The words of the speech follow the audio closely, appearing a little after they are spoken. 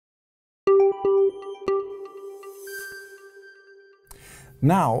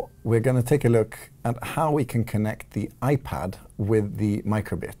Now we're going to take a look at how we can connect the iPad with the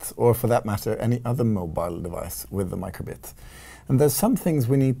Microbit, or for that matter, any other mobile device with the Microbit. And there's some things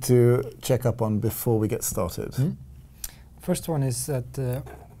we need to check up on before we get started. First one is that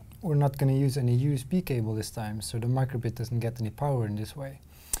we're not going to use any USB cable this time, so the Microbit doesn't get any power in this way.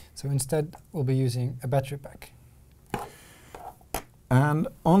 So instead, we'll be using a battery pack. And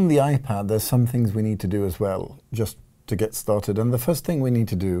on the iPad, there's some things we need to do as well, just to get started. And the first thing we need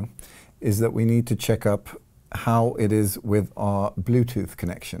to do is that we need to check up how it is with our Bluetooth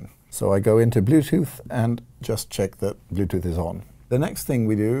connection. So I go into Bluetooth and just check that Bluetooth is on. The next thing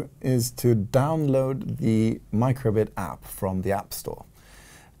we do is to download the Microbit app from the App Store.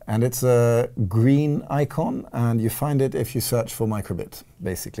 And it's a green icon, and you find it if you search for Microbit,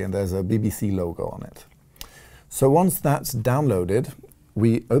 basically, and there's a BBC logo on it. So once that's downloaded,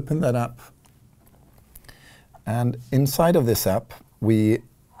 we open that app. And inside of this app, we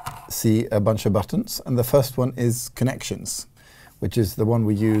see a bunch of buttons. And the first one is Connections, which is the one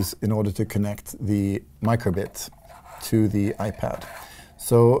we use in order to connect the Microbit to the iPad.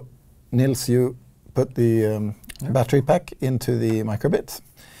 So, Niels, you put the battery pack into the Microbit,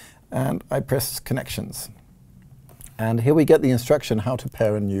 and I press Connections. And here we get the instruction how to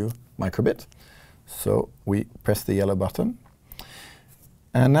pair a new Microbit. So we press the yellow button.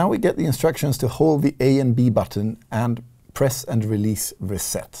 And now we get the instructions to hold the A and B button and press and release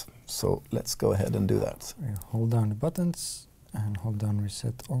reset. So let's go ahead and do that. We hold down the buttons and hold down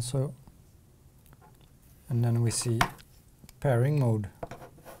reset also. And then we see pairing mode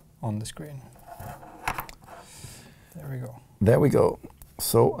on the screen. There we go. There we go.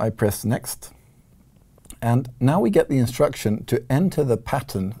 So I press next. And now we get the instruction to enter the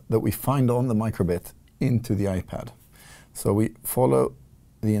pattern that we find on the Microbit into the iPad. So we follow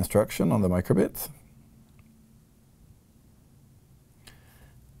the instruction on the Microbit.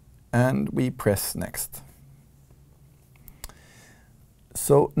 And we press next.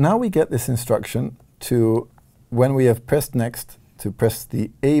 So now we get this instruction to, when we have pressed next, to press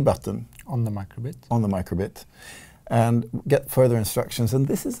the A button on the Microbit. On the Microbit, and get further instructions. And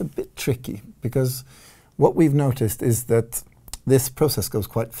this is a bit tricky, because what we've noticed is that this process goes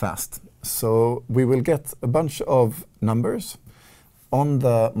quite fast. So we will get a bunch of numbers on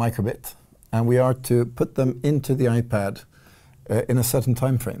the Microbit, and we are to put them into the iPad in a certain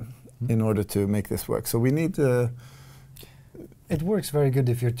time frame in order to make this work. So we need It works very good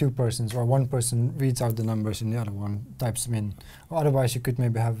if you're two persons, or one person reads out the numbers and the other one types them in. Or otherwise, you could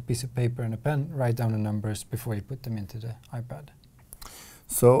maybe have a piece of paper and a pen, write down the numbers before you put them into the iPad.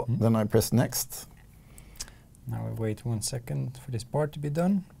 So then I press next. Now we wait 1 second for this part to be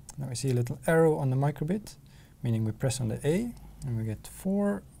done. Now we see a little arrow on the Microbit, meaning we press on the A, and we get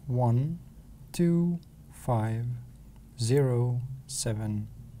 4, 1, 2, 5, 0, 7.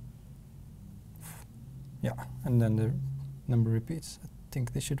 Yeah, and then the number repeats. I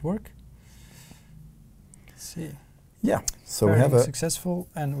think this should work. Let's see. Yeah, so Pairing we have a successful,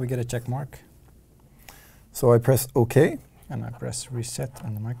 and we get a check mark. So I press OK. And I press reset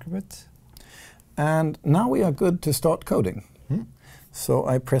on the Microbit. And now we are good to start coding. So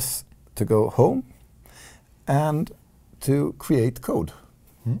I press to go home and to create code.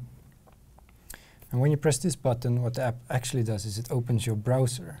 And when you press this button, what the app actually does is it opens your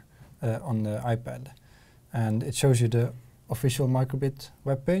browser on the iPad. And it shows you the official Microbit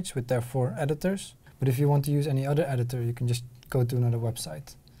webpage with their 4 editors. But if you want to use any other editor, you can just go to another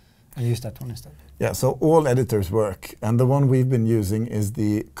website and use that one instead. Yeah, so all editors work. And the one we've been using is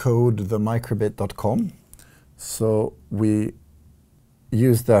the code themicrobit.com. So we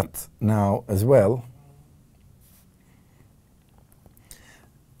use that now as well.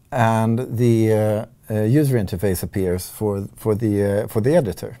 And the user interface appears for the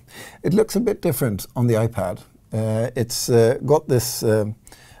editor. It looks a bit different on the iPad. It's got this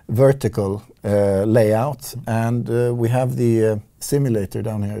vertical layout, and we have the simulator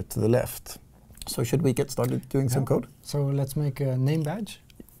down here to the left. So should we get started doing some code? So let's make a name badge.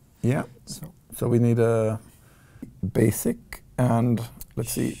 Yeah. So we need a basic and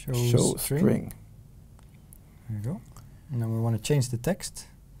let's see, show string. There you go. And then we want to change the text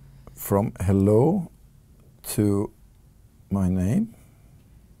from hello to my name.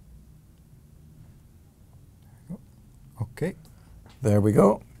 Okay. There we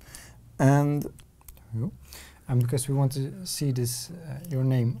go. And because we want to see this your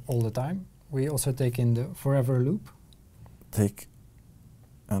name all the time, we also take in the forever loop. Take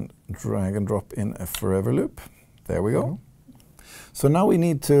and drag and drop in a forever loop. There we go. So now we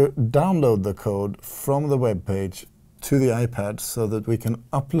need to download the code from the web page to the iPad so that we can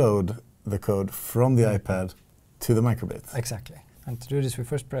upload the code from the iPad to the Microbit. Exactly. And to do this, we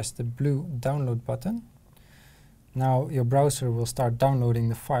first press the blue download button. Now your browser will start downloading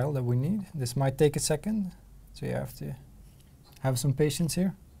the file that we need. This might take a second, so you have to have some patience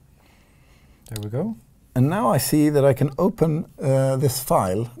here. There we go. And now I see that I can open this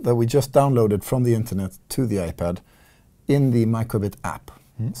file that we just downloaded from the internet to the iPad in the Microbit app.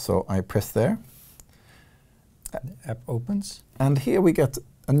 So I press there. The app opens. And here we get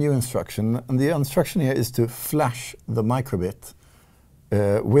a new instruction. And the instruction here is to flash the Microbit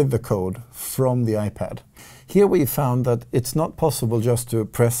with the code from the iPad. Here we found that it's not possible just to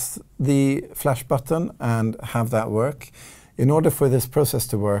press the flash button and have that work. In order for this process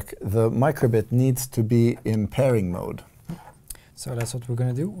to work, the Microbit needs to be in pairing mode. So that's what we're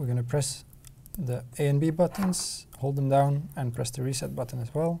going to do. We're going to press the A and B buttons, hold them down, and press the reset button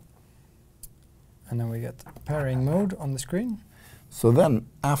as well. And then we get pairing mode on the screen. So then,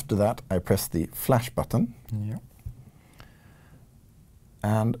 after that, I press the flash button. Yeah.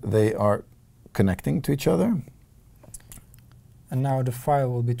 And they are connecting to each other. And now the file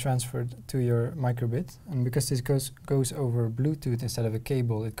will be transferred to your Microbit. And because this goes over Bluetooth instead of a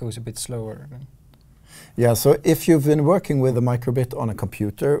cable, it goes a bit slower. Yeah, so if you've been working with a Microbit on a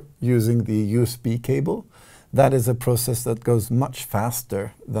computer using the USB cable, that is a process that goes much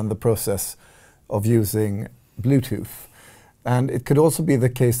faster than the process of using Bluetooth. And it could also be the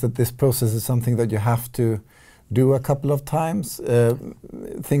case that this process is something that you have to do a couple of times.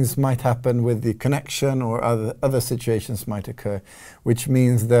 Things might happen with the connection, or other situations might occur, which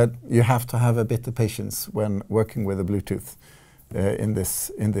means that you have to have a bit of patience when working with a Bluetooth in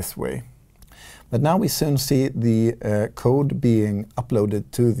this way. But now we soon see the code being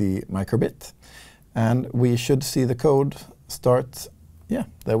uploaded to the Microbit, and we should see the code start. Yeah,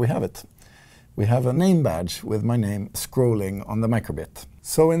 there we have it. We have a name badge with my name scrolling on the Microbit.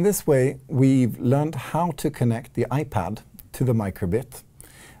 So in this way, we've learned how to connect the iPad to the Microbit,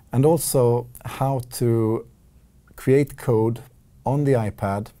 and also how to create code on the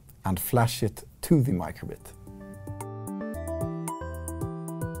iPad and flash it to the Microbit.